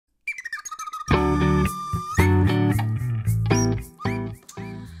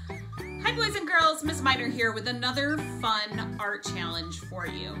it's Miss Miner here with another fun art challenge for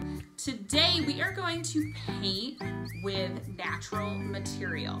you. Today we are going to paint with natural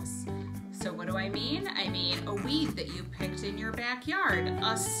materials. So what do I mean? I mean a weed that you picked in your backyard,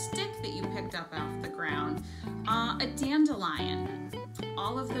 a stick that you picked up off the ground, a dandelion.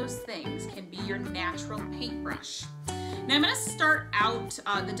 All of those things can be your natural paintbrush. Now I'm going to start out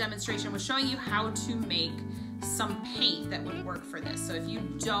the demonstration with showing you how to make some paint that would work for this. So if you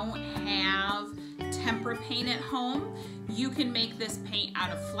don't have tempera paint at home, you can make this paint out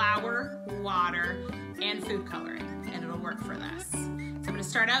of flour, water, and food coloring, and it'll work for this. So I'm going to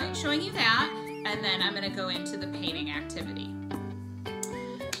start out showing you that, and then I'm going to go into the painting activity.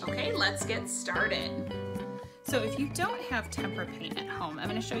 Okay, let's get started. So if you don't have tempera paint at home, I'm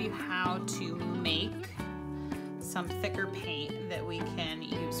going to show you how to make some thicker paint that we can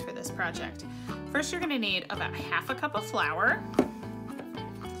use for this project. First, you're going to need about half a cup of flour,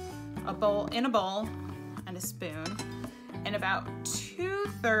 a bowl and a spoon, and about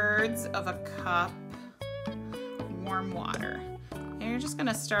 2/3 of a cup warm water. And you're just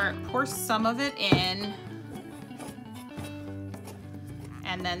going to pour some of it in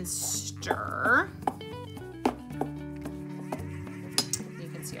and then stir. You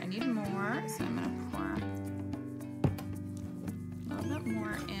can see I need more, so I'm going to pour a little bit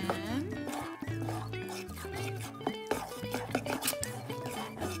more in.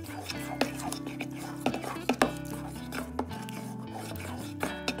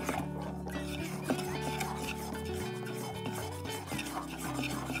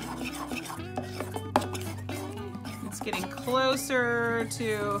 It's getting closer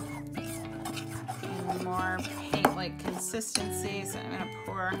to more paint-like consistency, so I'm going to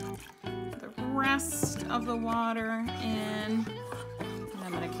pour the rest of the water in.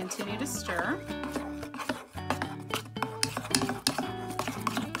 I'm going to continue to stir.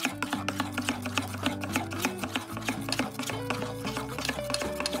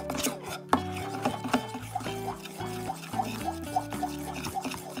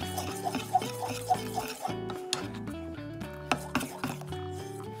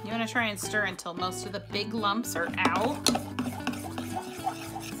 You want to try and stir until most of the big lumps are out.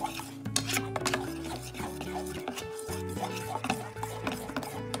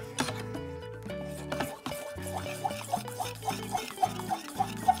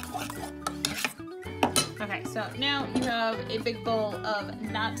 Okay, so now you have a big bowl of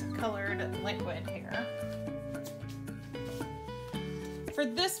not colored liquid here. For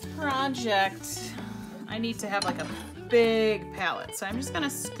this project, I need to have like a big palette, so I'm just gonna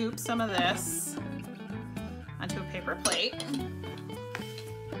scoop some of this onto a paper plate.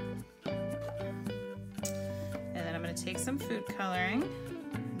 And then I'm gonna take some food coloring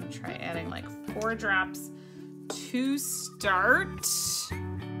and try adding like 4 drops to start.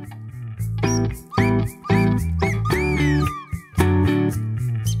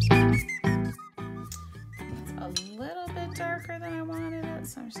 Darker than I wanted it,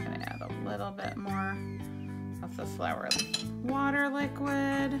 so I'm just going to add a little bit more of the flour water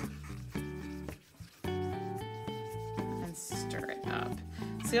liquid and stir it up.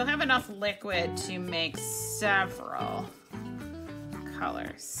 So you'll have enough liquid to make several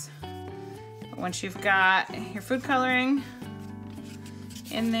colors. But once you've got your food coloring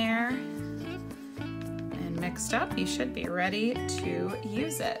in there and mixed up, you should be ready to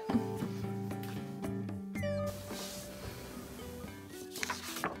use it.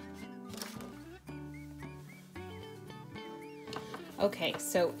 Okay,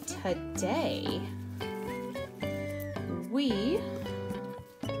 so today we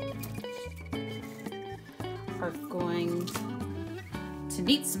are going to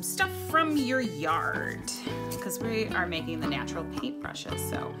need some stuff from your yard because we are making the natural paintbrushes.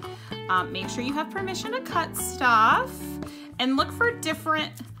 So make sure you have permission to cut stuff and look for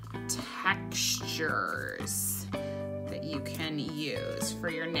different textures that you can use for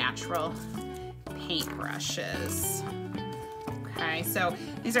your natural paintbrushes. Okay, so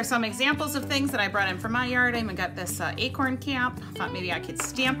these are some examples of things that I brought in from my yard. I even got this acorn cap. Thought maybe I could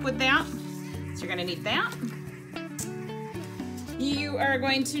stamp with that. So you're gonna need that. You are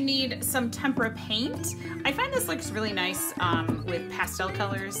going to need some tempera paint. I find this looks really nice with pastel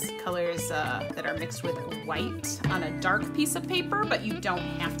colors that are mixed with white on a dark piece of paper, but you don't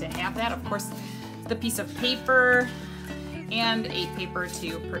have to have that. Of course, the piece of paper and a paper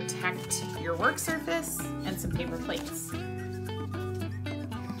to protect your work surface and some paper plates.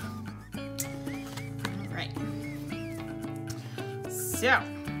 So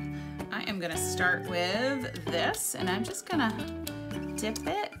I am gonna start with this, and I'm just gonna dip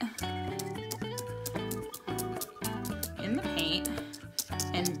it in the paint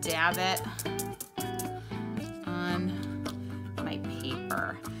and dab it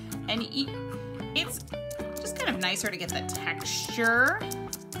And it's just kind of nicer to get the texture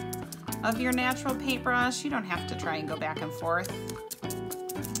of your natural paintbrush. You don't have to try and go back and forth.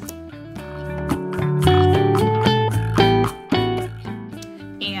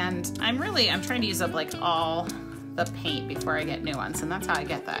 And I'm trying to use up like all the paint before I get new ones, and that's how I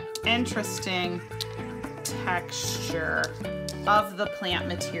get that interesting texture of the plant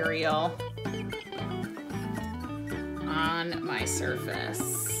material on my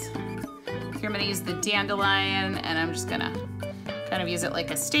surface. Here I'm gonna use the dandelion, and I'm just gonna kind of use it like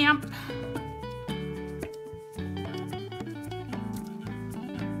a stamp.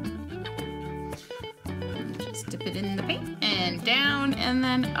 Just dip it in the paint and down and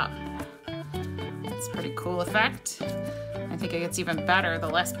then up. It's a pretty cool effect. I think it gets even better the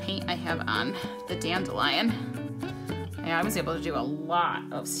less paint I have on the dandelion. Yeah, I was able to do a lot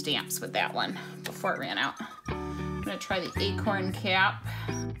of stamps with that one before it ran out. I'm gonna try the acorn cap.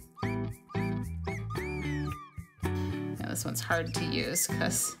 Yeah, this one's hard to use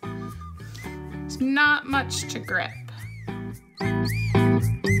because there's not much to grip.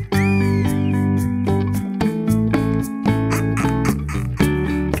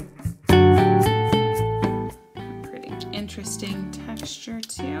 Pretty interesting texture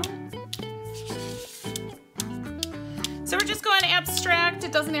too. So we're just going abstract.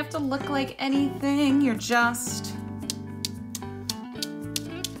 It doesn't have to look like anything. You're just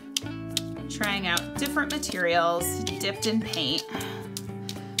trying out different materials dipped in paint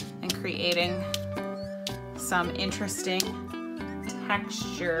and creating some interesting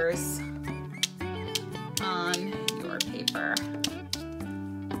textures on your paper.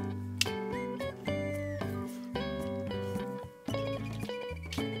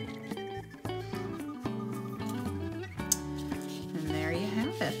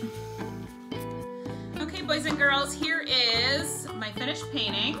 Okay, boys and girls, here is my finished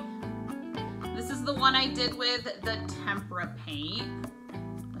painting. This is the one I did with the tempera paint,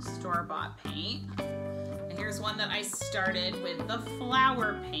 the store-bought paint. And here's one that I started with the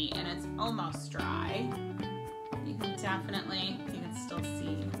flower paint, and it's almost dry. You can still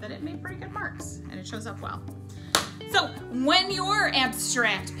see that it made pretty good marks, and it shows up well. So when your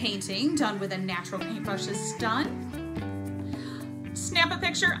abstract painting done with a natural paintbrush is done, snap a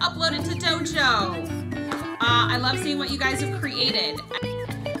picture, upload it to Dojo. I love seeing what you guys have created.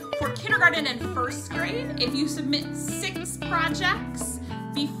 For kindergarten and first grade, if you submit 6 projects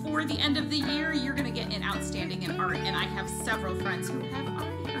before the end of the year, you're gonna get an outstanding in art, and I have several friends who have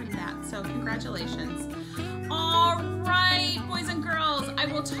already earned that, so congratulations. All right, boys and girls, I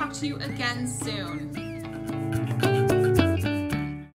will talk to you again soon.